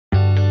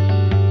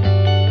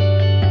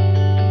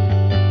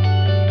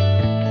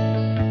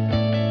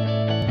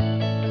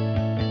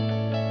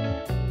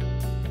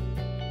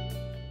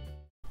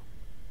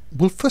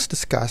We'll first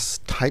discuss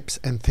types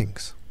and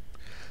things.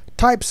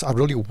 Types are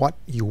really what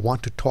you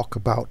want to talk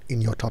about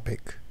in your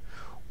topic,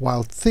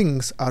 while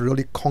things are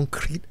really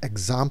concrete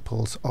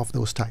examples of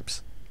those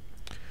types.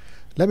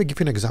 Let me give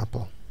you an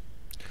example.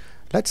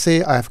 Let's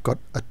say I've got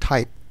a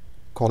type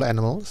called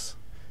animals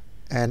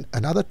and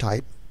another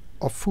type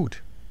of food.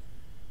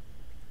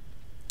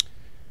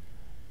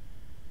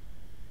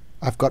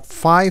 I've got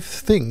 5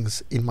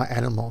 things in my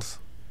animals: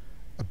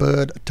 a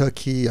bird, a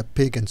turkey, a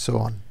pig, and so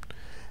on.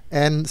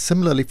 And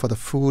similarly for the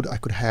food, I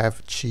could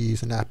have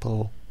cheese, an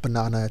apple,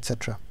 banana,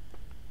 etc.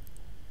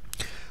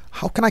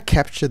 How can I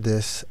capture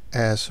this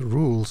as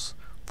rules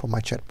for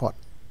my chatbot?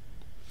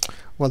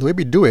 Well, the way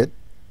we do it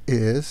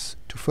is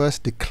to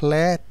first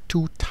declare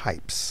 2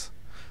 types,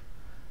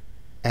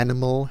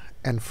 animal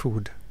and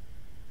food.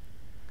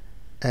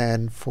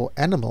 And for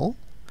animal,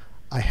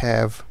 I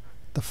have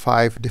the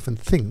 5 different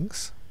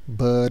things: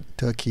 bird,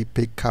 turkey,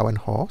 pig, cow, and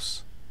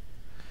horse.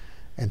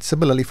 And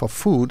similarly for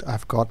food,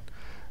 I've got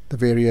the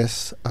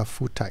various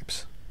food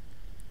types.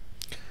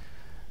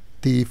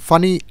 The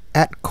funny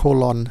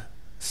 @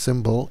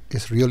 symbol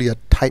is really a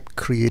type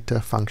creator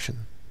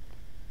function.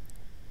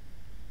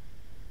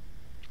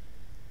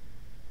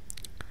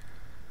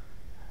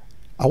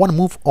 I want to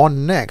move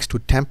on next to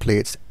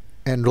templates,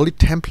 and really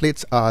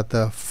templates are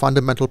the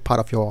fundamental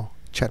part of your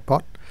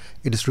chatbot.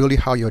 It is really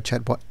how your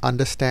chatbot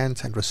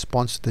understands and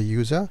responds to the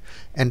user,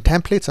 and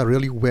templates are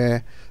really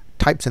where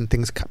types and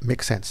things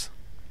make sense.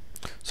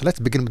 So let's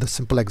begin with a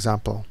simple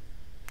example.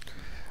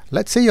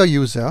 Let's say your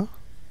user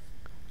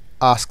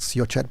asks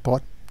your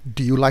chatbot,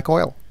 "Do you like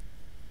oil?"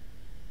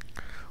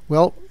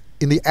 Well,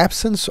 in the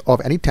absence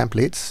of any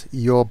templates,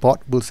 your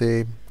bot will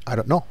say, "I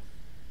don't know."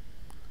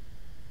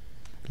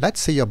 Let's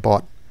say your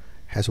bot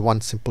has one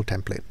simple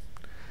template.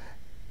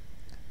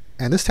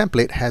 And this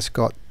template has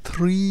got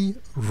 3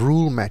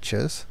 rule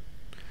matches,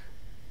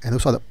 and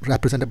those are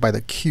represented by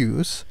the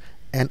Qs,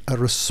 and a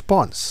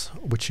response,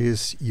 which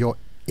is your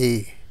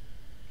A,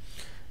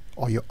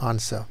 or your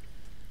answer.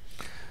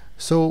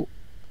 So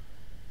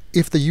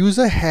if the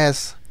user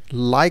has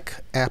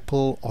like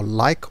apple or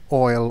like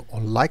oil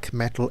or like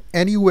metal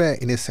anywhere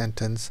in a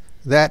sentence,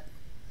 that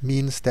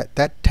means that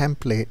that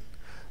template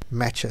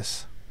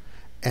matches.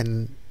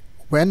 And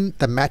when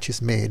the match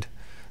is made,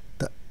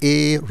 the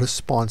A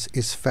response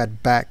is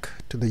fed back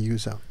to the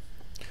user.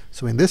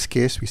 So in this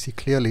case, we see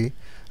clearly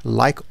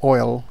like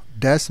oil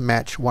does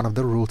match one of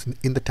the rules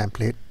in the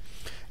template,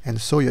 and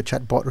so your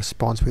chatbot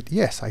responds with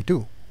 "Yes, I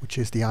do," which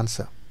is the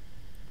answer.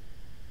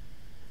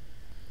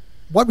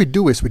 What we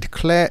do is we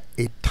declare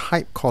a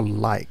type called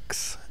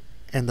likes,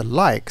 and the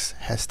likes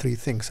has 3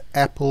 things: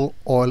 apple,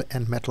 oil,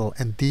 and metal,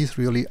 and these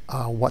really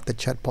are what the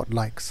chatbot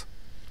likes.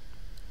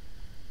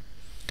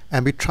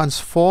 And we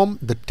transform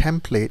the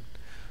template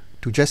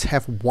to just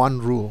have one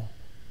rule,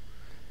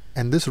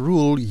 and this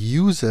rule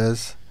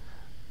uses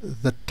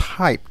the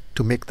type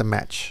to make the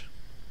match.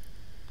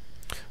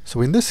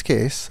 So in this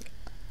case,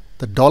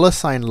 the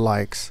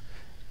 $likes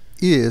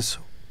is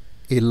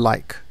a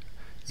like.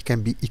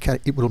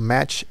 It will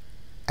match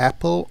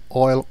apple,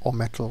 oil, or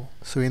metal.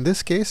 So in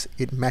this case,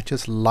 it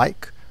matches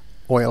like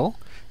oil,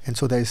 and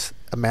so there's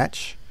a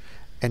match,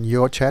 and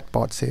your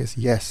chatbot says,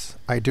 "Yes,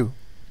 I do."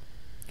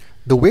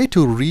 The way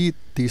to read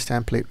these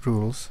template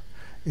rules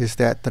is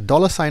that the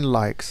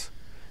 $likes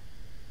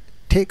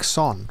takes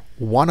on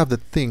one of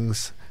the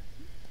things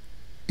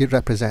it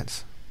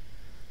represents.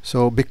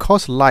 So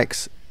because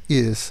likes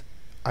is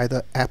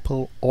either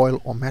apple, oil,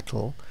 or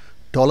metal,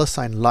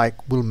 $like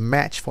will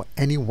match for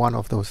any one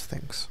of those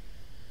things.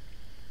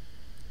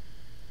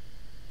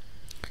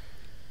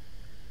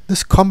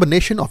 This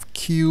combination of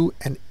Q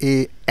and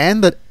A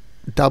and the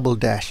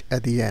 _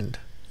 at the end,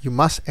 you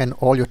must end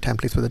all your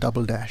templates with a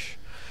 $.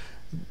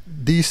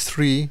 These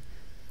 3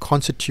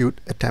 constitute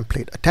a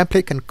template. A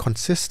template can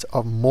consist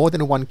of more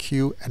than one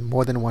Q and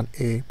more than one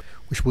A,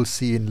 which we'll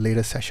see in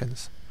later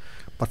sessions.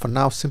 But for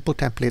now, simple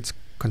templates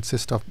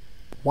consist of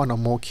 1 or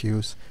more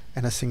Qs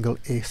and a single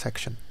A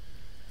section.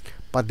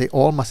 But they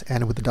all must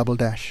end with a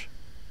 $.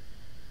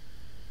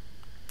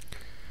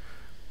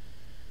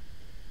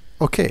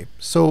 Okay,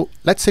 so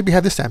let's say we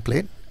have this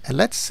template, and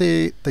let's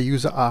say the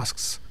user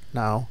asks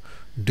now,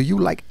 "Do you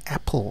like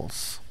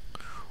apples?"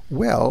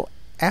 Well,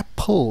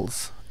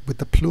 apples with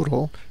the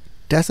plural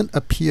doesn't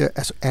appear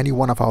as any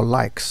one of our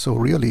likes, so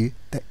really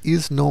there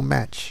is no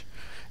match,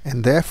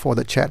 and therefore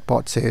the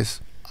chatbot says,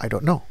 "I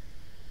don't know."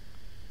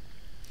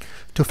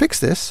 To fix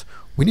this,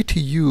 we need to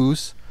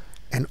use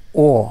an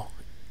OR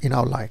in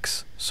our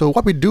likes. So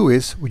what we do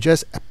is we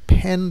just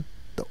append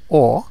the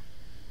OR,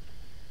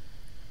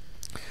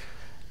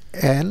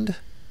 and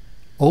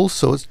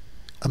also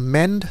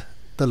amend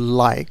the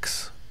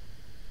likes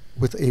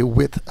with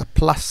a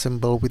plus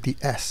symbol with the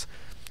S.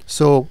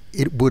 So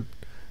it would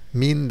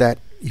mean that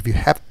if you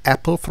have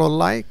apple for a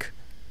like,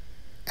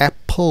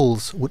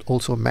 apples would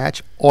also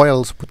match,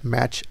 oils would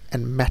match,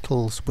 and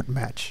metals would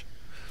match.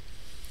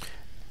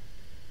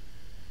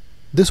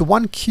 This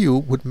one Q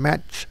would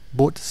match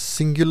both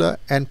singular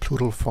and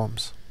plural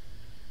forms.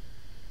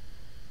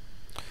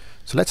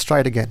 So let's try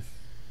it again.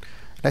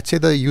 Let's say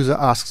the user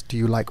asks, do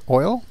you like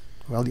oil?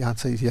 Well, the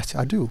answer is yes,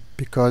 I do,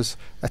 because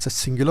that's a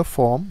singular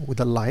form with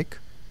a like,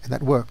 and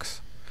that works.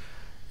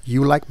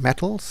 You like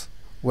metals?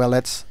 Well,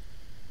 that's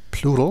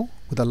plural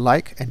with a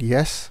like, and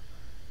yes,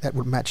 that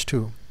would match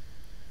too.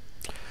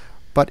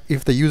 But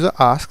if the user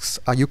asks,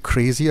 are you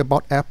crazy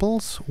about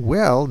apples?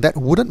 Well, that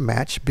wouldn't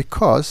match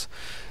because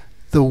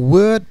the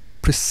word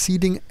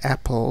preceding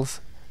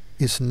apples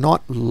is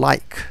not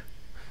like,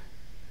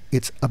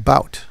 it's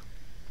about.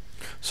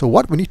 So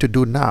what we need to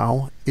do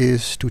now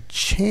is to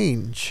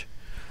change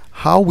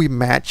how we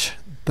match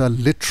the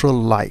literal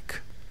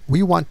like.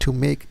 We want to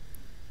make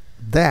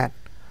that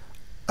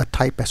a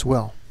type as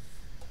well.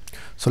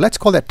 So let's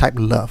call that type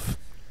love.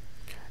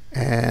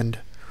 And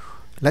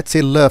let's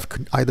say love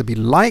could either be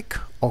like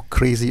or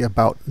crazy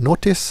about.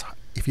 Notice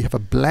if you have a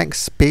blank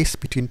space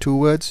between two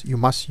words, you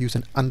must use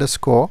an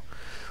underscore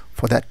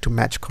for that to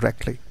match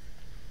correctly.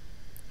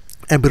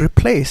 And we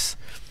replace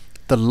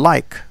the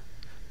like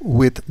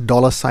with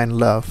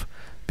 $love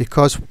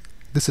because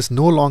this is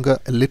no longer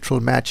a literal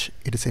match,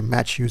 it is a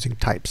match using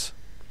types.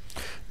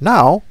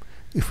 Now,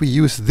 if we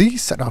use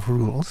these set of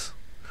rules,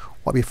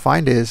 what we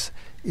find is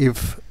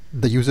if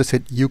the user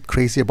said, you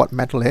crazy about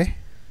metal, eh?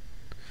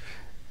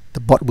 The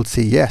bot will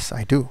say, yes,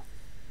 I do.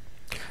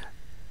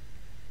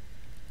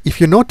 If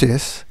you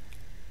notice,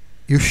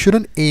 you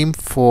shouldn't aim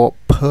for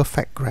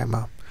perfect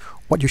grammar.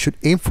 What you should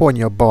aim for in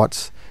your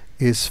bots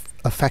is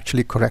a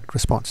factually correct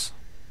response.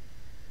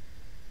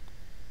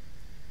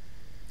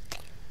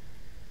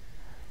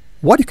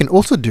 What you can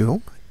also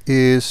do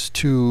is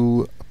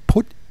to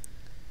put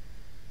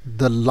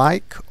the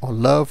like or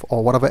love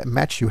or whatever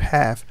match you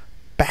have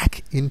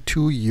back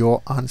into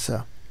your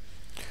answer.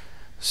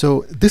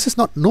 So this is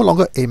no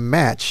longer a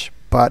match,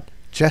 but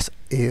just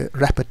a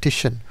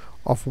repetition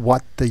of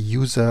what the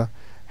user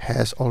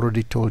has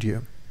already told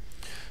you.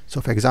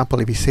 So for example,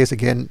 if he says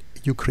again,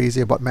 you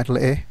crazy about metal,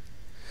 eh?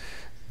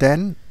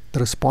 Then the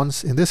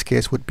response in this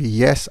case would be,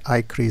 yes,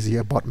 I crazy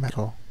about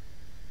metal.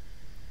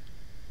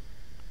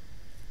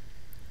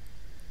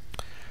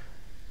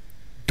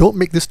 Don't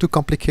make this too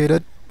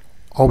complicated.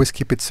 Always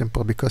keep it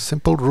simple, because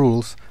simple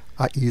rules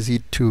are easy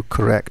to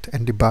correct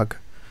and debug.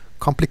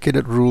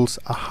 Complicated rules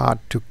are hard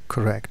to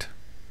correct.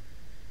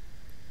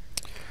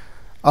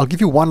 I'll give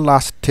you one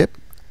last tip,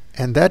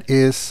 and that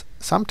is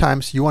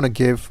sometimes you want to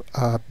give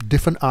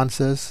different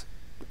answers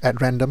at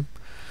random.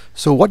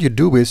 So what you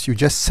do is you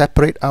just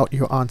separate out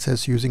your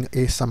answers using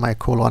a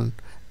semicolon,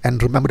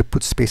 and remember to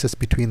put spaces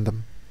between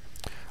them,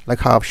 like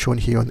how I've shown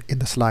here in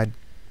the slide.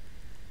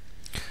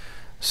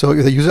 So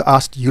if the user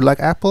asked, you like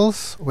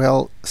apples?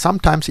 Well,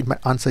 sometimes it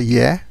might answer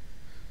yeah,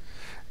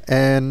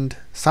 and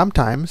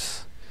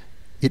sometimes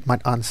it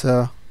might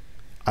answer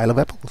I love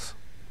apples.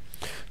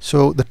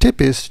 So the tip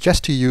is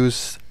just to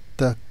use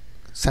the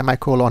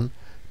semicolon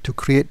to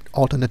create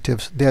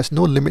alternatives. There's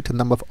no limit to the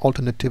number of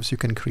alternatives you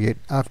can create.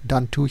 I've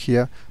done 2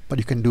 here, but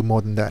you can do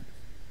more than that.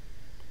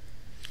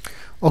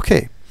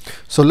 Okay,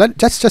 so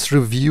let's just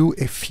review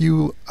a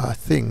few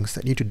things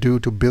that you need to do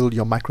to build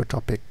your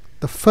microtopic.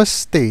 The first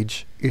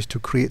stage is to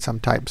create some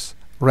types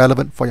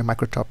relevant for your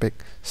microtopic.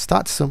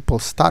 Start simple.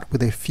 Start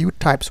with a few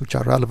types which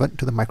are relevant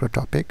to the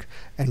microtopic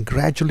and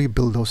gradually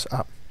build those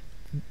up.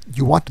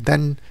 You want to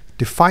then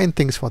define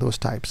things for those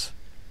types.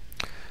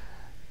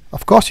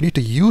 Of course, you need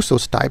to use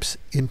those types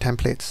in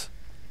templates.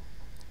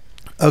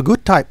 A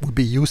good type would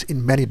be used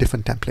in many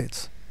different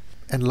templates.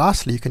 And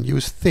lastly, you can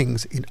use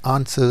things in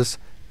answers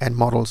and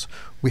models.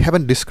 We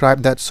haven't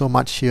described that so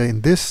much here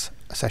in this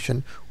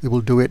session. We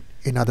will do it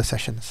in other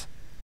sessions.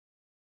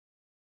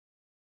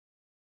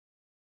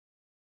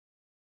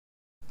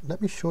 Let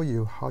me show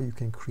you how you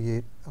can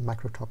create a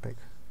microtopic.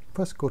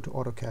 First, go to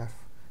AutoCAD,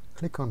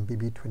 click on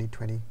BB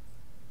 2020,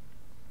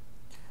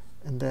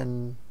 and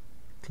then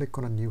click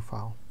on a new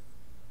file.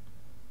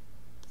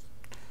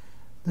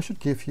 This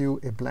should give you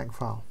a blank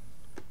file.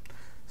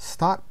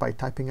 Start by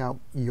typing out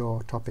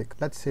your topic.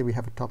 Let's say we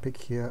have a topic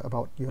here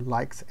about your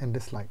likes and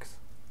dislikes.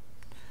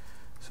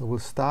 So we'll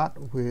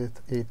start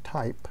with a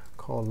type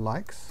called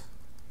likes,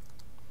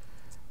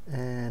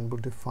 and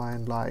we'll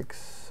define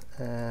likes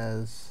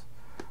as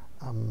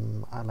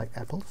I like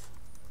apples,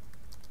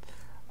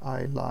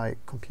 I like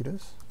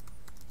computers,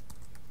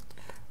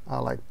 I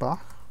like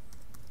Bach,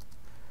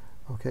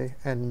 okay,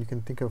 and you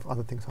can think of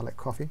other things. I like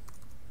coffee.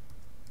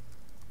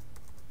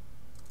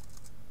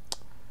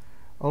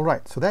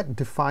 Alright, so that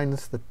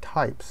defines the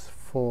types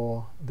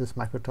for this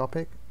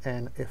microtopic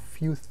and a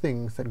few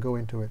things that go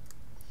into it.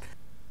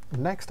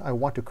 Next, I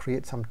want to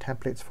create some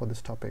templates for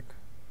this topic.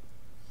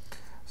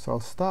 So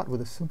I'll start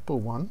with a simple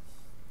one,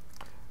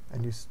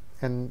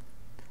 and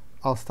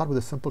I'll start with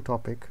a simple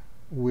topic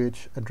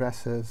which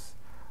addresses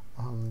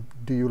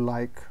do you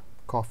like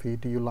coffee,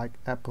 do you like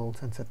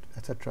apples,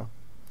 etc.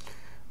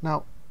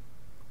 Now,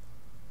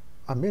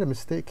 I made a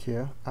mistake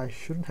here. I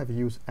shouldn't have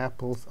used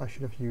apples, I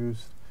should have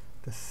used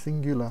the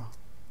singular.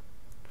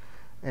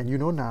 And you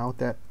know now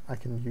that I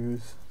can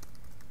use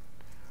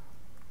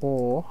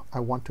or. I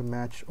want to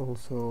match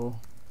also,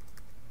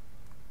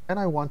 and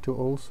I want to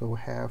also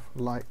have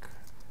like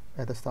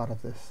at the start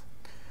of this.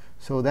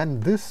 So then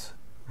this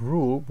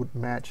rule would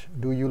match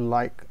do you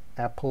like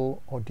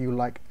apple or do you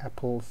like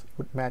apples,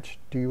 would match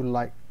do you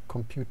like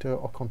computer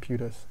or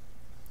computers.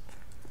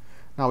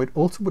 Now it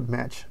also would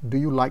match do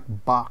you like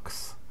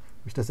box,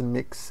 which doesn't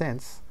make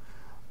sense,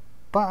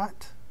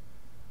 but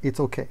it's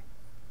okay.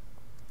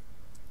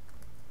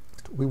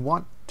 We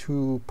want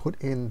to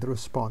put in the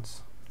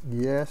response,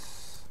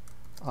 yes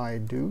I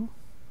do,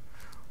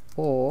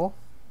 or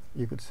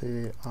you could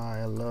say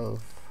I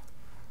love.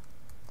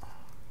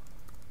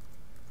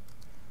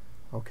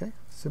 Okay,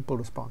 simple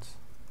response.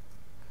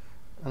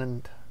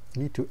 And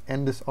you need to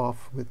end this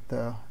off with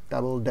the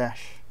double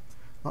dash,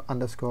 not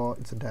underscore,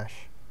 it's a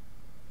dash.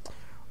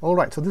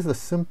 Alright, so this is a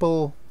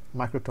simple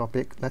micro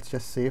topic. Let's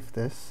just save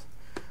this.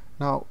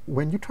 Now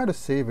when you try to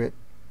save it,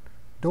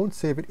 don't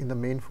save it in the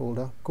main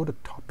folder, go to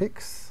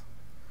topics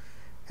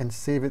and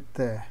save it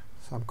there.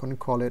 So I'm going to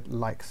call it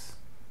likes.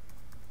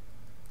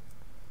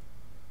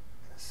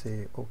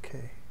 Say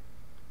OK.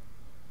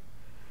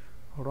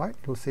 Alright,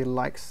 it will say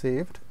likes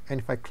saved,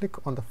 and if I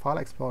click on the file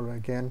explorer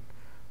again,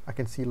 I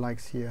can see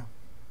likes here.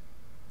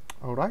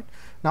 Alright,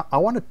 now I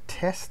want to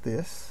test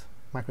this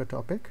micro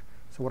topic.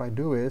 So what I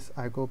do is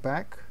I go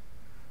back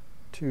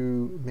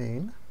to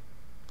main.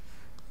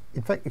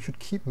 In fact, you should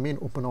keep main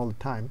open all the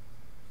time.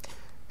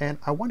 And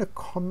I want to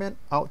comment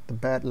out the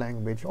bad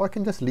language, or I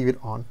can just leave it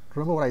on.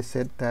 Remember what I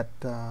said, that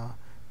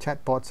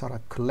chatbots are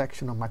a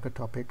collection of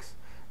microtopics,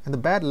 and the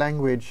bad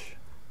language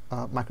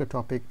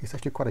microtopic is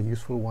actually quite a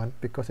useful one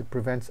because it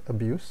prevents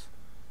abuse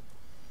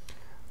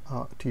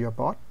to your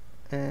bot.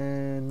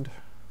 And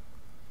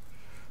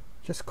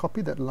just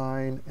copy that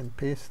line and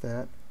paste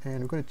that,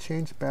 and we're going to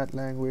change bad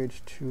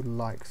language to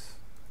likes.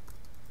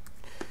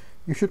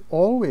 You should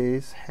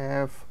always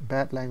have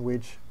bad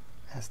language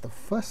as the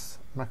first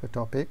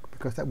microtopic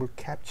because that will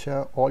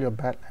capture all your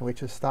bad language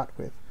to start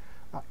with.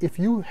 If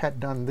you had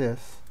done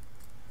this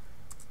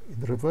in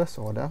the reverse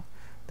order,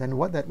 then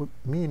what that would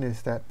mean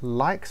is that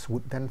likes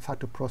would then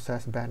start to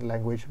process bad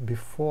language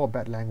before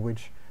bad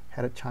language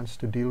had a chance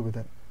to deal with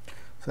it.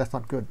 So that's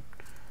not good.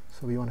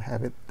 So we want to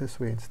have it this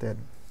way instead.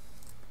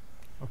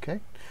 Okay,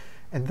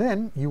 and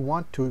then you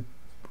want to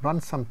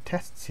run some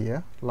tests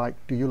here, like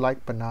do you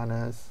like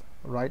bananas,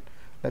 right?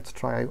 Let's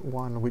try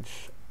one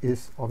which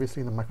is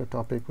obviously in the micro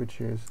topic, which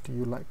is do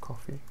you like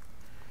coffee?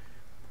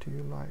 Do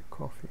you like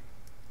coffee?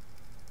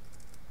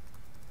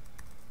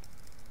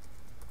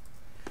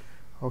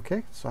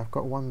 Okay, so I've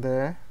got one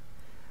there.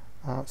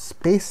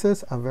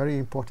 Spaces are very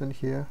important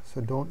here,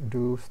 so don't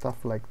do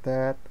stuff like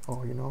that,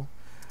 or you know,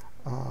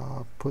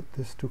 put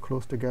this too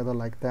close together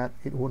like that.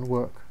 It won't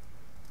work.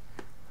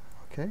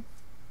 Okay.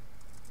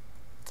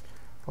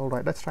 All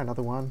right, let's try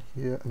another one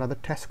here, another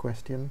test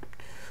question.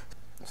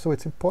 So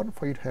it's important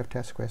for you to have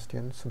test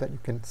questions so that you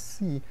can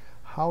see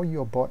how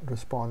your bot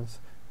responds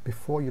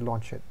before you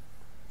launch it,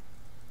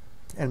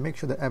 and make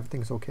sure that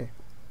everything's okay.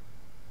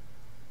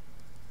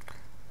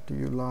 Do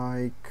you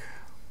like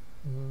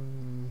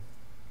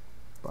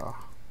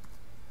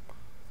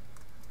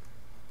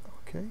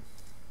okay.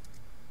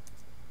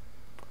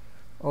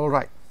 All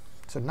right,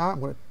 so now I'm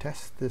going to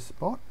test this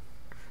bot.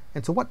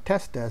 And so what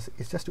test does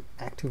is just to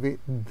activate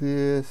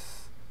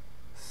this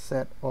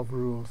set of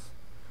rules.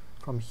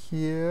 From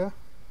here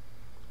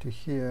to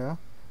here,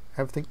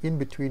 everything in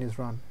between is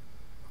run.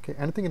 Okay,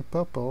 anything in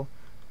purple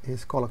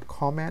is called a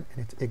comment,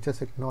 and it's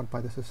just ignored by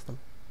the system.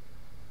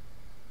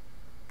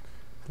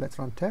 So let's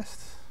run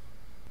tests.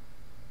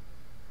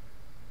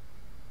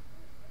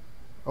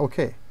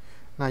 Okay,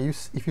 now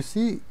if you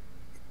see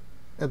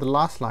at the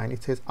last line,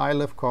 it says I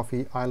love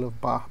coffee, I love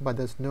bar, but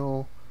there's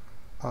no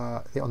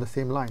they're on the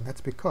same line.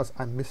 That's because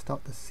I missed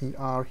out the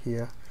CR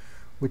here,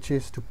 which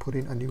is to put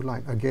in a new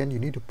line. Again, you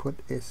need to put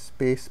a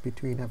space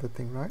between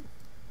everything, right?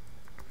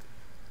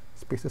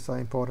 Spaces are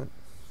important.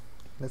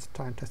 Let's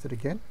try and test it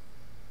again.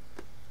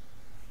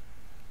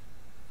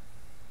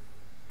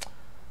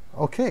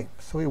 Okay,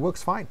 so it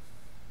works fine.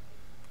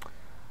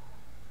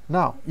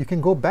 Now you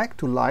can go back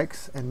to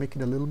likes and make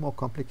it a little more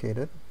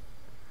complicated.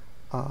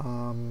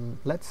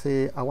 Let's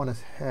say I want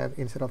to have,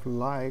 instead of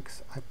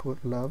likes, I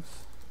put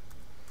loves,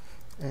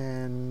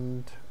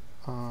 and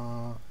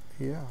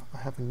yeah, I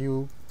have a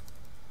new,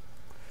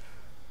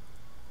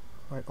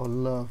 right, or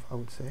love I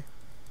would say,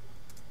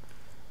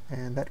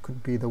 and that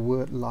could be the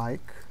word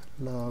like,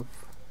 love,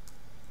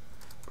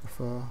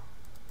 prefer,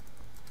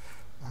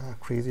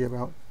 crazy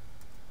about,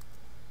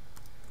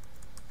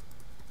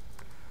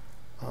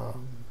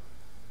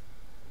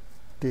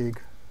 dig.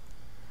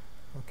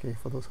 Okay,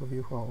 for those of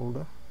you who are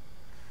older.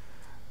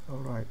 All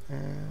right,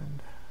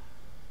 and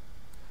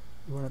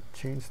you want to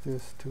change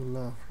this to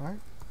love, right?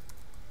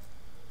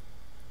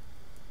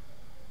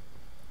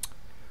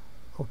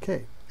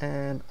 Okay,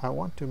 and I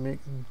want to make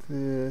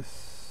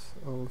this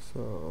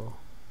also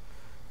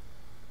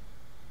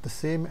the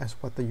same as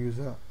what the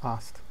user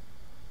asked.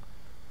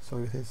 So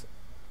it is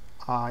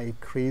I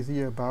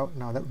crazy about.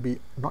 Now that would be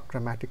not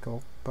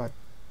grammatical, but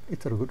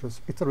it's a good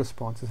it's a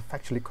response. It's a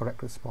factually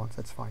correct response.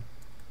 That's fine.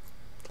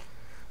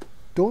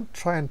 Don't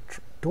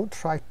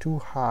try too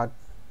hard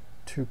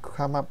to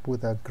come up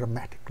with a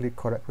grammatically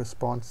correct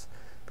response,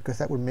 because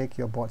that would make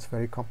your bots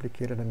very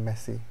complicated and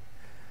messy.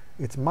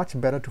 It's much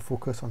better to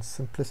focus on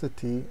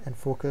simplicity and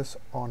focus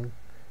on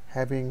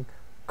having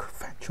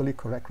factually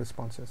correct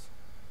responses.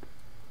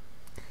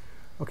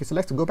 Okay, so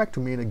let's go back to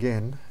main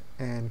again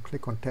and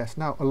click on test.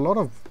 Now, a lot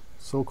of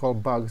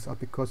so-called bugs are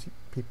because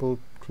people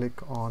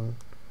click on,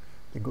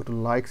 they go to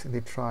likes and they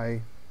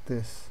try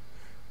this.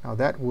 Now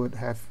that would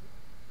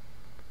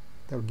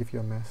give you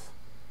a mess,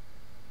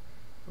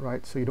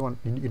 right? So you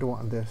don't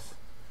want this.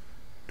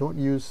 Don't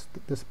use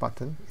this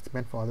button. It's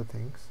meant for other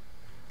things.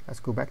 Let's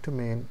go back to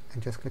main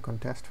and just click on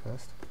test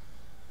first.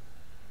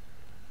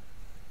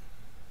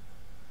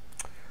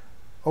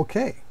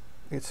 Okay,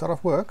 it sort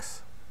of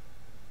works.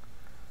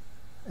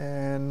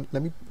 And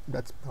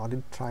I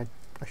didn't try.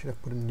 I should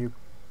have put in new.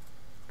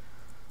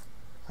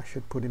 I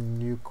should put in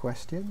new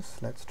questions.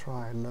 Let's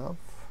try love.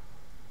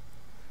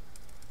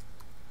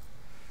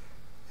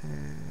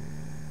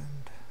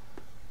 And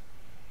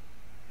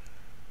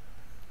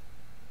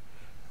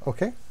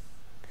okay.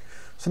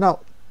 So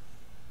now,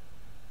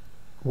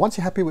 once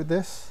you're happy with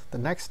this, the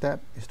next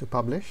step is to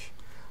publish.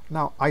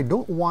 Now, I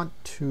don't want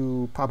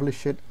to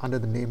publish it under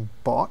the name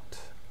bot.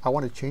 I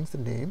want to change the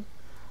name.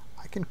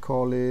 I can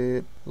call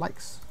it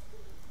likes.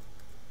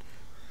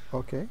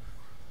 Okay.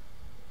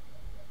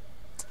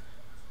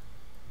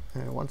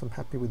 And once I'm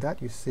happy with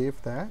that, you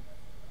save that.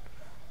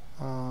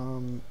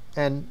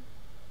 And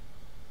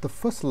the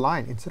first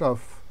line, instead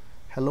of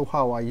hello,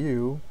 how are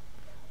you,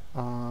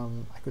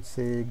 I could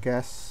say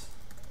guess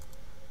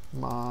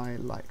my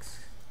likes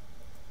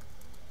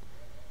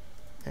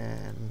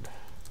and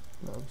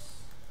loves.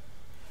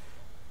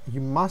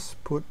 You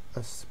must put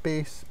a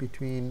space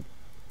between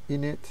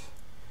in it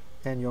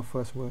and your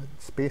first word.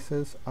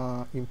 Spaces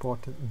are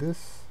important.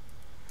 This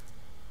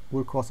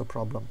will cause a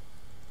problem.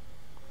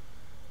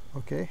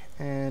 Okay,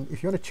 and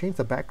if you want to change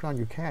the background,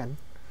 you can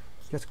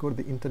just go to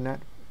the internet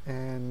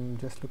and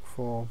just look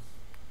for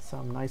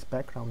some nice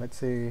background. Let's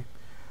say,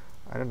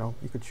 I don't know,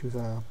 you could choose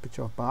a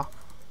picture of Bach.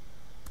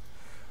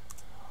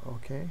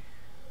 Okay,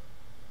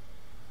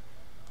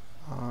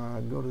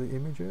 go to the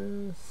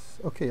images.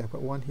 Okay, I've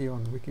got one here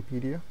on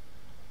Wikipedia.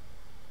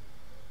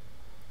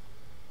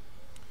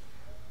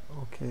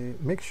 Okay,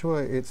 make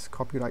sure it's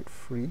copyright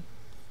free.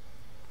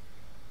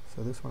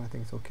 So this one I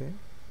think is okay.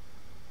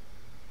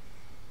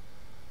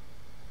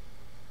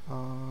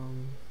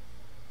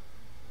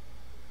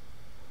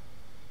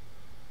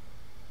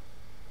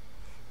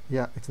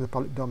 Yeah, it's in the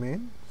public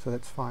domain, so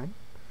that's fine.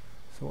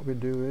 So what we'll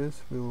do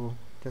is we'll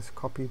just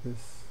copy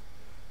this,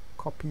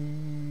 copy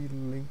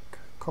link,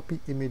 copy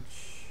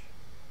image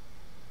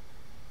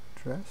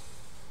address.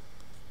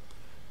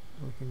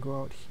 We can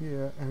go out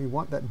here and we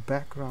want that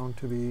background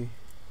to be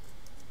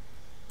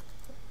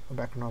a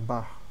background of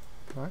Bach,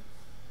 right?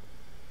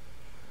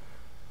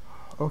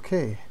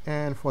 Okay,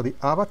 and for the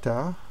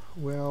avatar,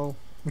 well,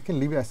 we can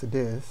leave it as it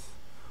is,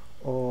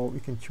 or we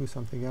can choose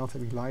something else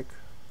that we like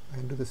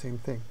and do the same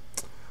thing.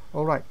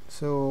 All right,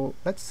 so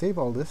let's save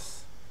all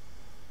this,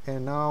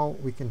 and now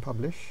we can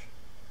publish.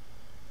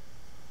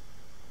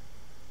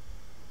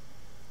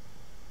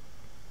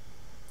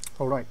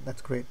 All right,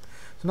 that's great.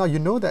 So now you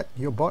know that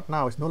your bot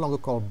now is no longer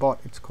called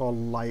bot, it's called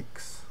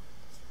likes,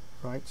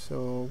 right?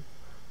 So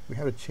we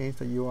have to change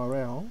the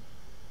URL.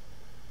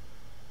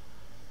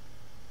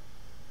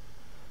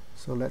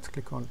 So let's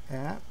click on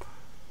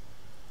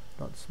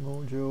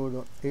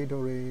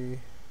app.smojo.adore,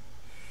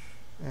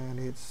 and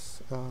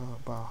it's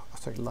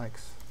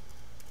likes.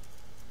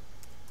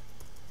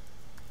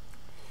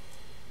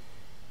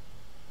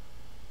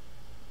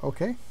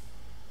 Okay,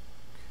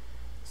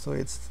 so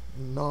it's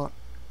not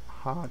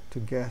hard to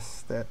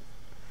guess that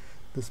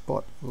this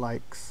bot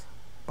likes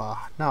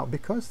Bach. Now,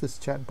 because this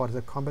chatbot is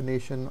a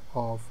combination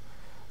of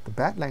the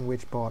bad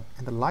language bot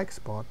and the likes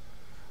bot,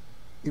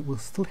 it will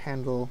still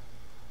handle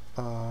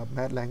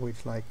bad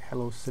language like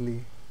hello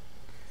silly,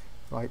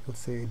 right? It'll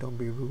say don't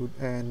be rude,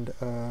 and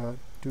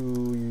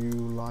do you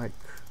like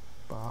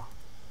Bach?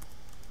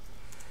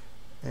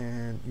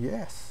 And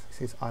yes, it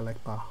says I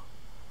like Bach,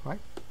 right?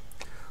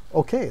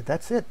 Okay,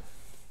 that's it.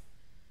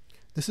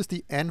 This is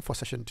the end for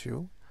session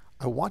 2.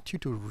 I want you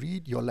to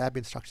read your lab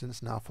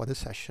instructions now for this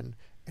session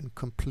and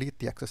complete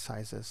the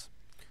exercises.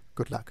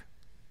 Good luck.